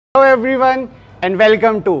Hello everyone and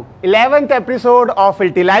welcome to 11th episode of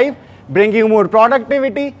Hilti Live, bringing you more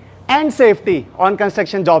productivity and safety on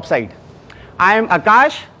construction job site. I am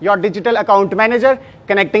Akash, your digital account manager,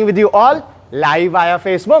 connecting with you all live via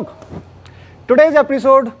Facebook. Today's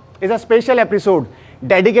episode is a special episode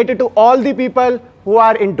dedicated to all the people who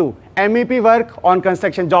are into MEP work on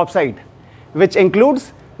construction job site, which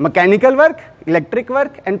includes mechanical work, electric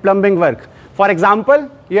work and plumbing work. For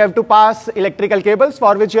example, you have to pass electrical cables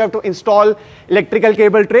for which you have to install electrical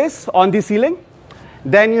cable trays on the ceiling.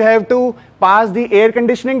 Then you have to pass the air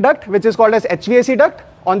conditioning duct, which is called as HVAC duct,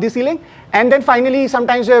 on the ceiling. And then finally,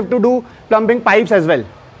 sometimes you have to do plumbing pipes as well.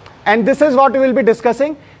 And this is what we will be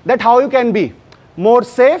discussing, that how you can be more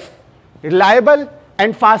safe, reliable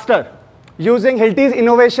and faster using Hilti's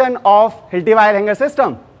innovation of Hilti wire hanger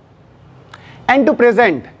system. And to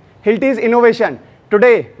present Hilti's innovation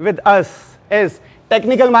today with us is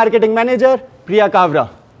Technical Marketing Manager Priya Kavra.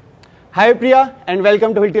 Hi Priya and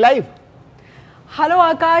welcome to Hilti Live. Hello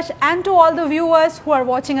Akash and to all the viewers who are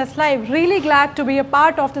watching us live. Really glad to be a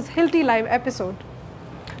part of this Hilti Live episode.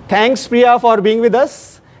 Thanks Priya for being with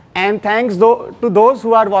us, and thanks to those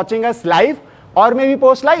who are watching us live or maybe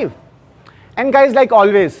post live. And guys, like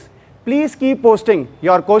always, please keep posting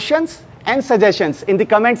your questions and suggestions in the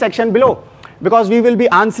comment section below, because we will be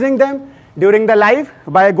answering them during the live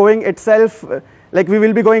by going itself, like we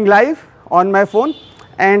will be going live on my phone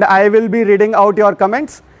and I will be reading out your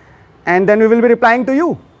comments and then we will be replying to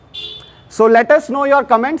you. So let us know your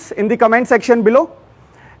comments in the comment section below.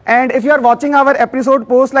 And if you are watching our episode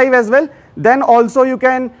post live as well, then also you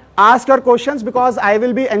can ask your questions, because I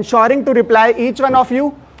will be ensuring to reply each one of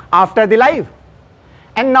you after the live.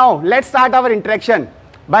 And now let's start our interaction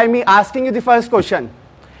by me asking you the first question,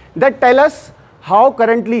 that tell us how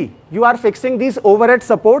currently you are fixing these overhead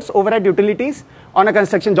supports, overhead utilities on a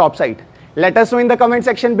construction job site. Let us know in the comment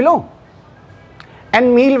section below.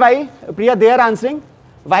 And meanwhile, Priya, they are answering,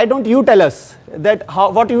 why don't you tell us that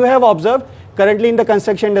what you have observed currently in the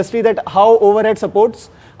construction industry, that how overhead supports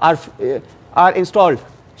are installed?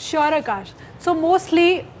 Sure Akash. So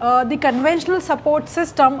mostly the conventional support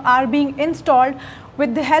system are being installed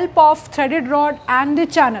with the help of threaded rod and the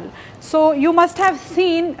channel. So you must have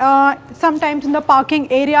seen sometimes in the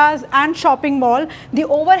parking areas and shopping mall, the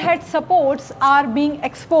overhead supports are being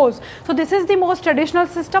exposed. So this is the most traditional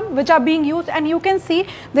system which are being used, and you can see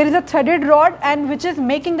there is a threaded rod and which is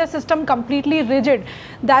making the system completely rigid.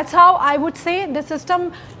 That's how I would say the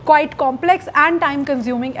system quite complex and time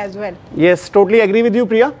consuming as well. Yes, totally agree with you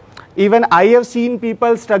Priya. Even I have seen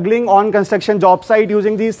people struggling on construction job site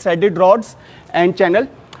using these threaded rods and channel,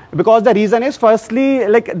 because the reason is, firstly,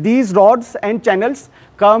 like these rods and channels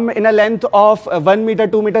come in a length of 1 meter,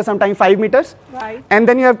 2 meters, sometimes 5 meters. Right. And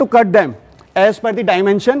then you have to cut them as per the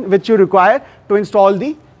dimension which you require to install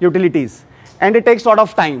the utilities. And it takes a lot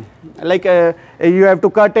of time. Like you have to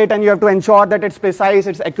cut it and you have to ensure that it's precise,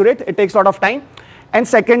 it's accurate. It takes a lot of time. And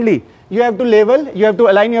secondly, you have to level, you have to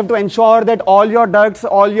align, you have to ensure that all your ducts,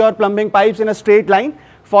 all your plumbing pipes in a straight line,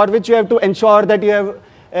 for which you have to ensure that you have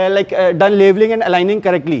done leveling and aligning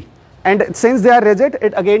correctly. And since they are rigid,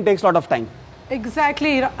 it again takes a lot of time.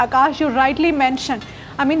 Exactly, Akash, you rightly mentioned.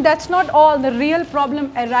 I mean, that's not all. The real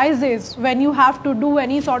problem arises when you have to do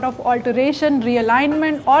any sort of alteration,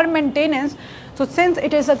 realignment or maintenance. So since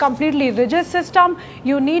it is a completely rigid system,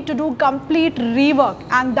 you need to do complete rework,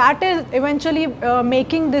 and that is eventually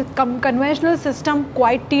making the conventional system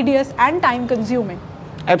quite tedious and time consuming.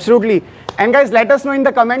 Absolutely. And guys, let us know in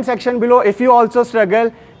the comment section below if you also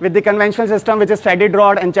struggle with the conventional system, which is threaded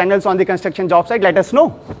rod and channels on the construction job site. Let us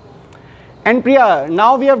know. And Priya,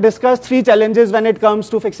 now we have discussed 3 challenges when it comes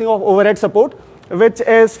to fixing of overhead support, which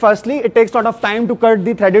is, firstly, it takes a lot of time to cut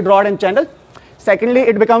the threaded rod and channel. Secondly,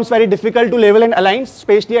 it becomes very difficult to level and align,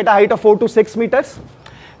 especially at a height of 4 to 6 meters.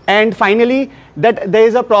 And finally, that there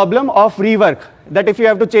is a problem of rework, that if you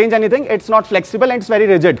have to change anything, it's not flexible and it's very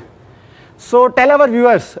rigid. So tell our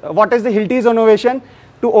viewers, what is the Hilti's innovation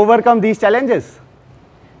to overcome these challenges?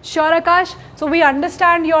 Sure Akash. So we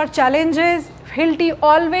understand your challenges. Hilti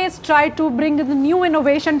always try to bring the new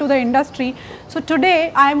innovation to the industry. So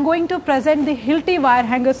today I am going to present the Hilti wire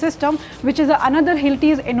hanger system, which is another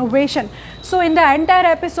Hilti's innovation. So in the entire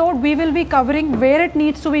episode, we will be covering where it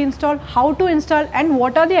needs to be installed, how to install and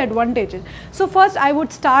what are the advantages. So first I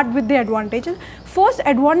would start with the advantages. First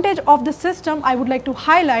advantage of the system I would like to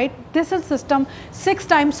highlight, this is system 6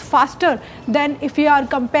 times faster than if we are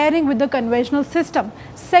comparing with the conventional system.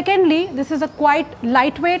 Secondly, this is a quite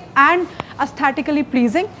lightweight and aesthetically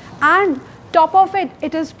pleasing, and top of it,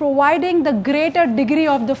 it is providing the greater degree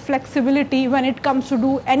of the flexibility when it comes to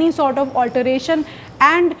do any sort of alteration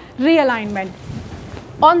and realignment.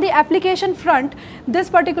 On the application front, this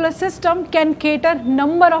particular system can cater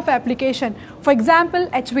number of application. For example,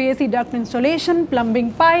 HVAC duct installation,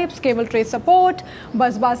 plumbing pipes, cable tray support,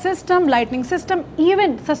 bus bar system, lighting system,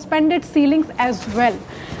 even suspended ceilings as well.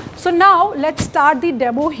 So now let's start the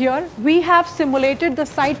demo here. We have simulated the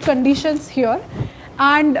site conditions here,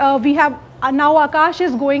 and we have now Akash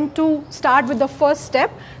is going to start with the first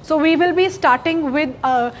step. So we will be starting with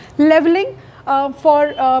leveling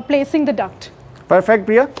for placing the duct. Perfect,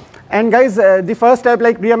 Priya. And guys, the first step,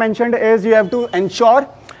 like Priya mentioned, is you have to ensure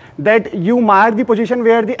that you mark the position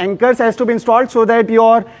where the anchors has to be installed so that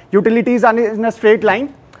your utilities are in a straight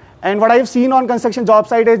line. And what I've seen on construction job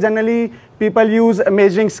site is generally people use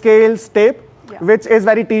measuring scales, tape, which is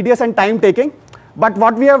very tedious and time taking. But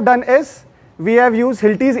what we have done is we have used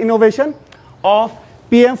Hilti's innovation of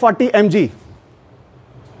PM40mg.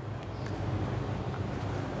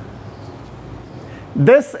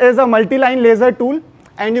 This is a multi-line laser tool,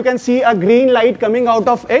 and you can see a green light coming out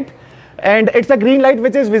of it, and it's a green light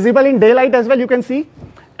which is visible in daylight as well, you can see,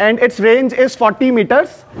 and its range is 40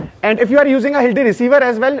 meters. And if you are using a Hilti receiver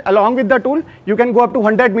as well along with the tool, you can go up to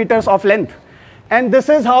 100 meters of length. And this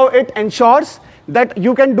is how it ensures that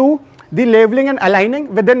you can do the leveling and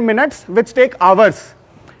aligning within minutes, which take hours.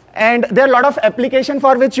 And there are a lot of applications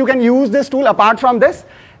for which you can use this tool apart from this.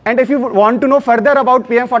 And if you want to know further about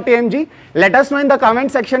PM40mg, let us know in the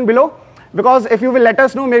comment section below, because if you will let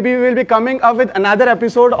us know, maybe we will be coming up with another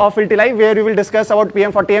episode of Hilti Live where we will discuss about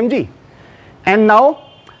PM40mg. And now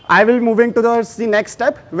I will be moving to the next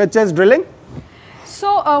step, which is drilling.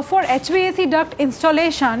 So for HVAC duct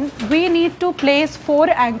installation, we need to place 4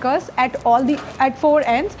 anchors at 4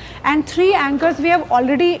 ends, and 3 anchors we have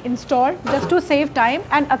already installed just to save time,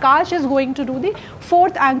 and Akash is going to do the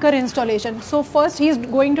 4th anchor installation. So first he is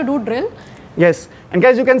going to do drill. Yes, and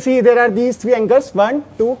guys, you can see there are these 3 anchors, 1,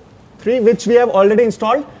 2, 3, which we have already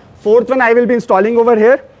installed. 4th one I will be installing over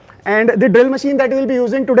here. And the drill machine that we will be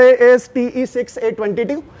using today is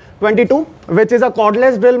TE6822, which is a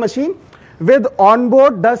cordless drill machine with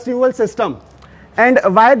onboard dust removal system. And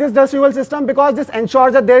why this dust removal system? Because this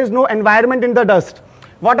ensures that there is no environment in the dust.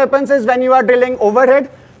 What happens is when you are drilling overhead,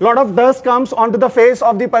 a lot of dust comes onto the face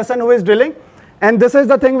of the person who is drilling, and this is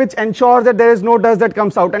the thing which ensures that there is no dust that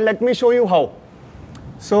comes out. And let me show you how.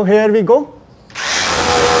 So here we go.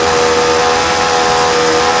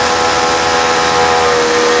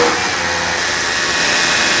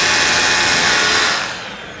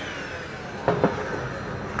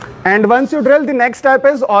 And once you drill, the next step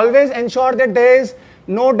is always ensure that there is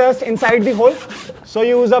no dust inside the hole. So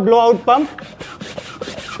use a blowout pump,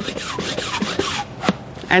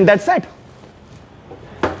 and that's it.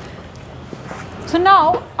 So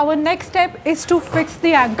now our next step is to fix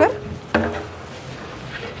the anchor.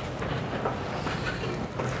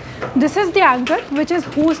 This is the anchor, which is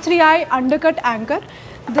Who's 3i undercut anchor.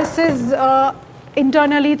 This is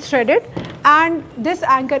internally threaded, and this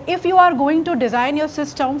anchor, if you are going to design your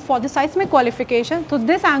system for the seismic qualification, so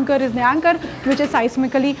this anchor is the anchor which is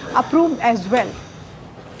seismically approved as well.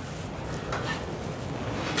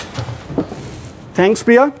 Thanks,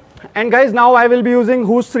 Priya. And guys, now I will be using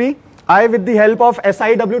Who's 3i with the help of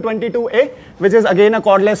SIW22A, which is again a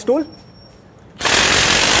cordless tool.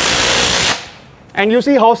 And you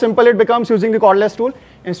see how simple it becomes using the cordless tool,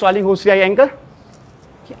 installing Who's 3i anchor.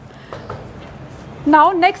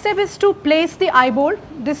 Now next step is to place the eye bolt.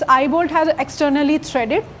 This eye bolt has externally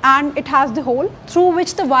threaded, and it has the hole through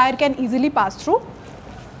which the wire can easily pass through.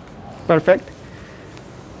 Perfect.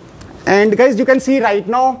 And guys, you can see right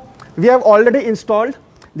now we have already installed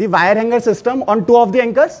the wire hanger system on 2 of the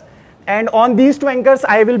anchors, and on these 2 anchors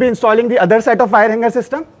I will be installing the other set of wire hanger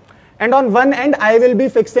system, and on one end I will be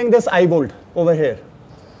fixing this eye bolt over here.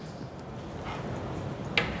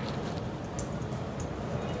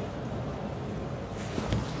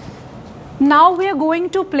 Now we are going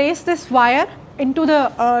to place this wire into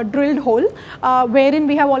the drilled hole wherein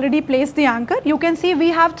we have already placed the anchor. You can see we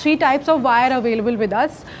have 3 types of wire available with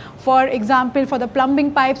us. For example, for the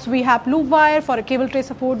plumbing pipes we have loop wire, for a cable tray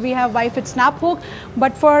support we have Y-fit snap hook,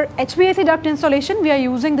 but for HVAC duct installation we are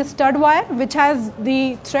using the stud wire which has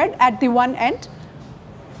the thread at the one end.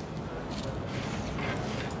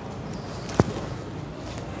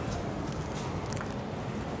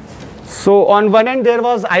 So on one end there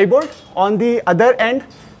was eye bolt, on the other end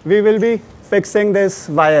we will be fixing this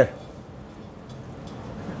wire.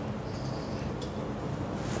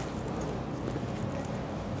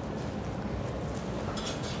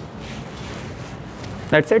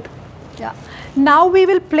 That's it. Yeah. Now we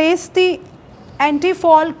will place the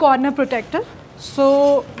anti-fall corner protector.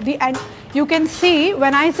 So you can see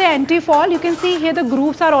when I say anti-fall, you can see here the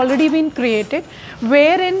grooves are already been created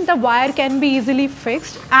wherein the wire can be easily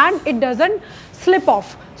fixed and it doesn't slip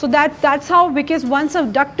off. So that's how, because once a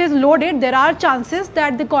duct is loaded, there are chances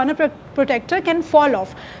that the corner protector can fall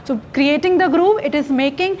off. So creating the groove, it is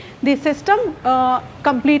making the system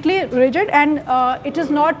completely rigid, and it is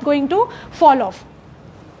not going to fall off.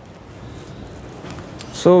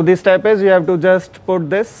 So this step is, you have to just put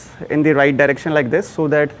this in the right direction like this, so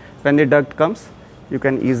that when the duct comes, you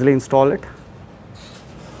can easily install it.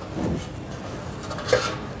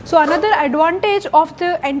 So another advantage of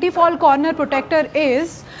the anti-fall corner protector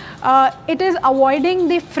is it is avoiding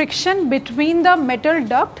the friction between the metal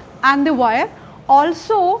duct and the wire.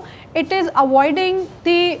 Also, it is avoiding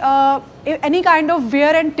the any kind of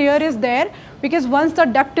wear and tear is there, because once the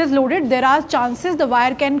duct is loaded, there are chances the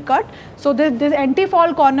wire can cut. So this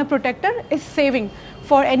anti-fall corner protector is saving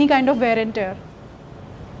for any kind of wear and tear.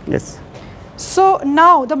 Yes. So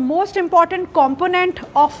now the most important component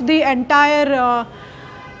of the entire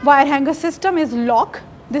wire hanger system is lock.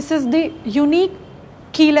 This is the unique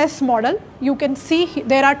keyless model. You can see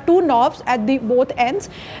there are two knobs at the both ends,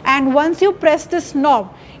 and once you press this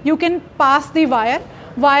knob, you can pass the wire.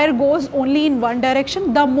 Wire goes only in one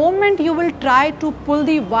direction. The moment you will try to pull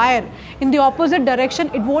the wire in the opposite direction,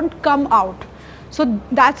 it won't come out. So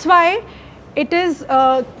that's why it is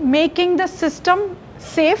making the system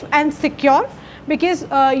safe and secure, because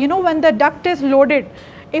you know, when the duct is loaded,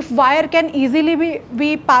 if wire can easily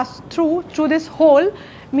be passed through this hole,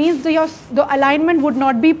 means the alignment would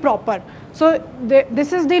not be proper. So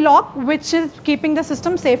this is the lock which is keeping the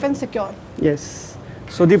system safe and secure. Yes.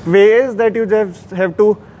 So the way is that you just have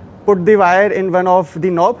to put the wire in one of the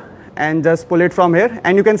knob and just pull it from here,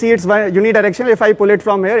 and you can see it's unidirectional. If I pull it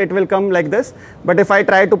from here, it will come like this, but if I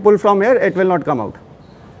try to pull from here, it will not come out.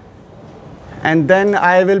 And then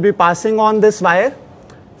I will be passing on this wire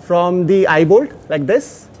from the eye bolt like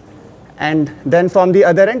this, and then from the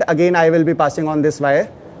other end again I will be passing on this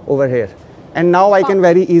wire over here, and now I can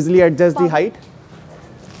very easily adjust the height.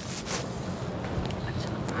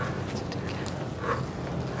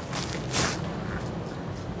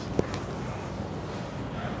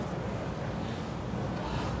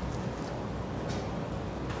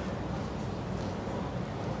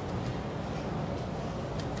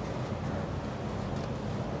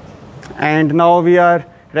 And now we are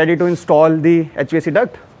ready to install the HVAC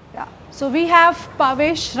duct. Yeah. So we have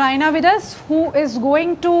Pavesh Raina with us, who is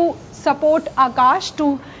going to support Akash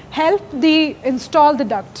to help install the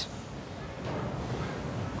duct.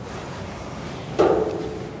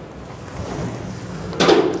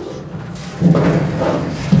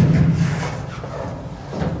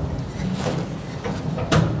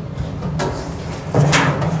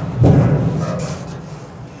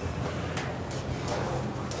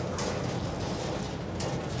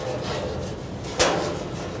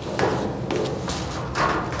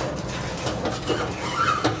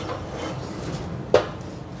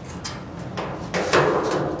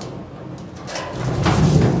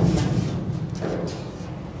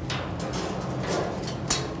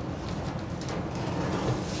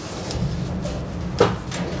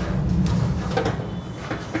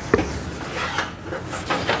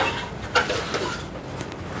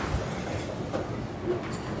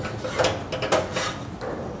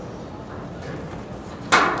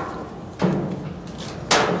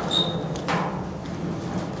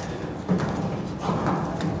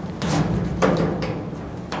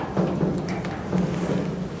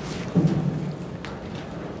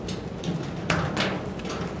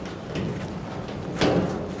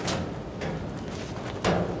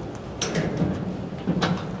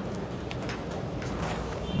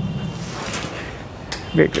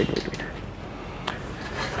 Wait.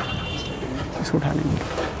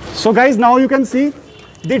 So guys, now you can see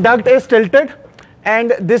the duct is tilted,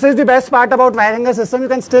 and this is the best part about wire hanger system. You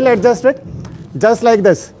can still adjust it just like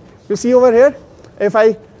this. You see over here, if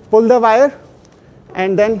I pull the wire,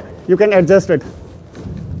 and then you can adjust it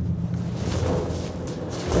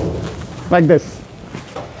like this.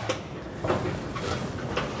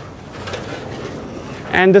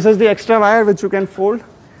 And this is the extra wire which you can fold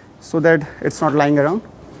so that it's not lying around.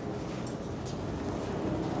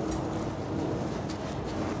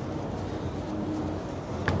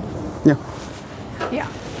 Yeah.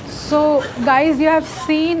 So guys, you have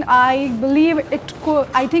seen, I believe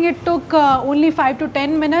I think it took only 5 to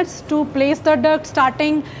 10 minutes to place the duct,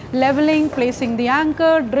 starting leveling, placing the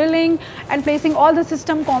anchor, drilling, and placing all the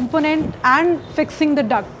system component and fixing the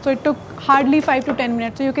duct. So it took hardly 5 to 10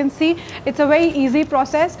 minutes. So you can see it's a very easy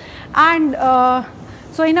process, and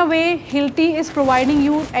so in a way Hilti is providing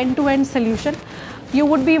you end-to-end solution. You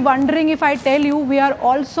would be wondering if I tell you we are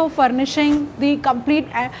also furnishing the complete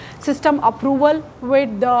system approval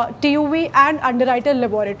with the TUV and underwriter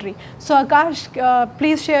laboratory. So Akash,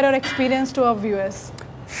 please share your experience to our viewers.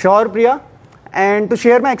 Sure, Priya. And to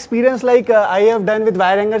share my experience, like I have done with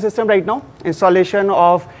wire hanger system right now, installation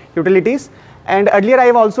of utilities. And earlier I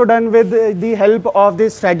have also done with the help of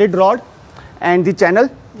this threaded rod and the channel.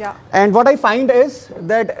 Yeah. And what I find is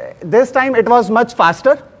that this time it was much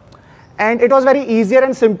faster and it was very easier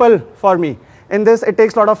and simple for me. In this, it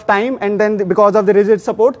takes a lot of time, and then because of the rigid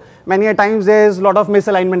support, many a times there is a lot of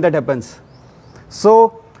misalignment that happens.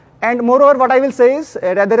 So, and moreover, what I will say is,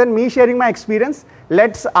 rather than me sharing my experience,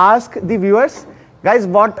 let's ask the viewers, guys,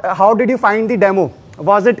 how did you find the demo?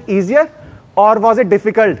 Was it easier or was it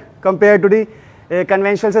difficult compared to the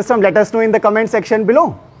conventional system? Let us know in the comment section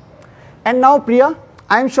below. And now, Priya,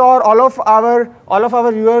 I'm sure all of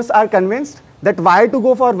our viewers are convinced that why to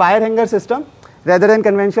go for wire hanger system rather than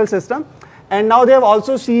conventional system. And now they have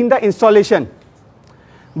also seen the installation.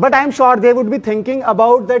 But I'm sure they would be thinking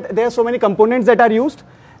about that there are so many components that are used,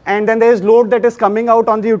 and then there is load that is coming out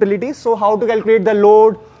on the utilities. So how to calculate the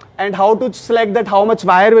load and how to select that how much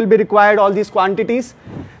wire will be required, all these quantities.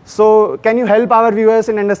 So can you help our viewers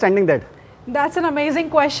in understanding that? That's an amazing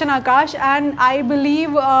question, Akash, and I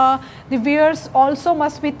believe the viewers also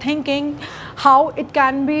must be thinking how it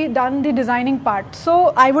can be done, the designing part.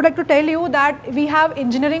 So I would like to tell you that we have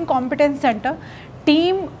Engineering Competence Center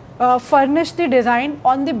team furnish the design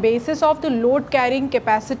on the basis of the load carrying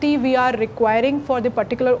capacity we are requiring for the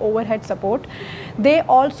particular overhead support. They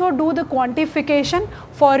also do the quantification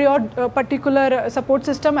for your particular support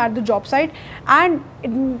system at the job site, and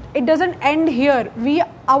it doesn't end here.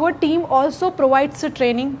 Our team also provides the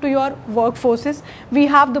training to your workforces. We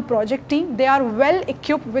have the project team. They are well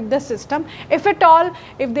equipped with the system. If at all,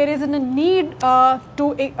 if there is a need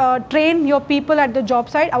to train your people at the job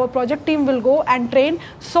site, our project team will go and train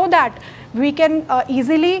so that we can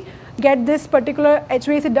easily get this particular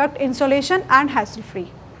HVAC duct installation and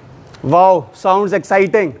hassle-free. Wow, sounds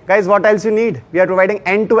exciting. Guys, what else you need? We are providing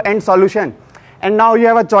end-to-end solution. And now you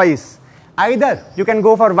have a choice. Either you can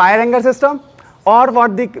go for wire hanger system or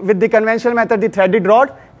with the conventional method, the threaded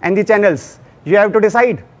rod and the channels. You have to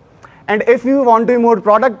decide. And if you want to be more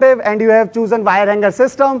productive and you have chosen wire hanger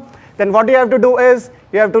system, then what you have to do is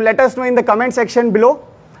you have to let us know in the comment section below.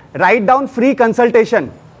 Write down free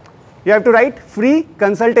consultation. You have to write free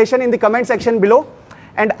consultation in the comment section below,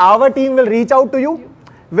 and our team will reach out to you,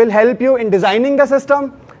 will help you in designing the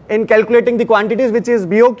system, in calculating the quantities, which is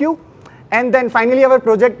BOQ, and then finally our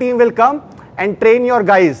project team will come and train your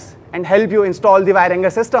guys and help you install the wire hanger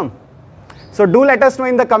system. So do let us know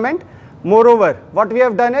in the comment. Moreover, what we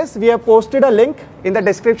have done is we have posted a link in the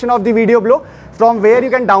description of the video below from where you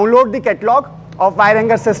can download the catalog of wire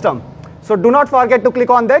hanger system. So do not forget to click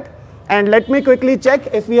on that, and let me quickly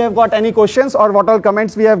check if we have got any questions or what all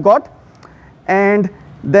comments we have got. And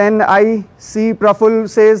then I see Praful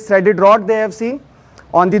says threaded rod they have seen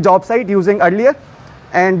on the job site using earlier.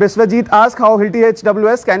 And Biswajit asked how Hilti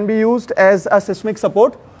HWS can be used as a seismic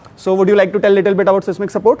support. So would you like to tell a little bit about seismic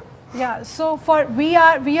support? Yeah, so we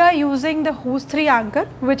are using the Who's 3 anchor,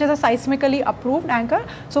 which is a seismically approved anchor.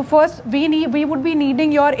 So first we would be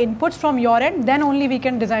needing your inputs from your end, then only we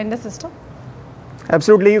can design the system.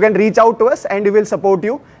 Absolutely, you can reach out to us and we will support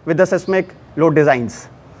you with the seismic load designs.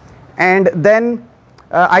 And then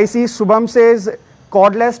I see Shubham says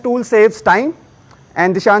cordless tool saves time.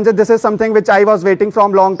 And Dishanjit, this is something which I was waiting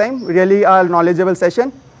from long time, really a knowledgeable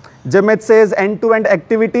session. Jimit says end-to-end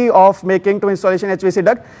activity of making to installation HVAC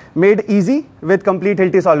duct made easy with complete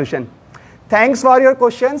Hilti solution. Thanks for your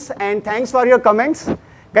questions and thanks for your comments.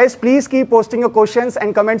 Guys, please keep posting your questions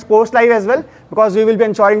and comments post live as well, because we will be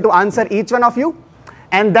ensuring to answer each one of you.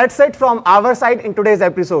 And that's it from our side in today's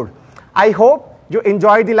episode. I hope you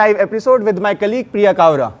enjoyed the live episode with my colleague Priya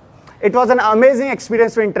Kaura. It was an amazing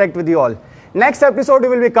experience to interact with you all. Next episode, we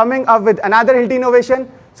will be coming up with another Hilti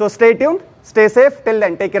innovation. So stay tuned, stay safe. Till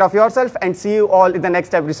then, take care of yourself and see you all in the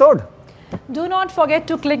next episode. Do not forget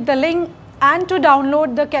to click the link and to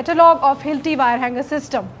download the catalog of Hilti wire hanger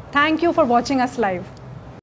system. Thank you for watching us live.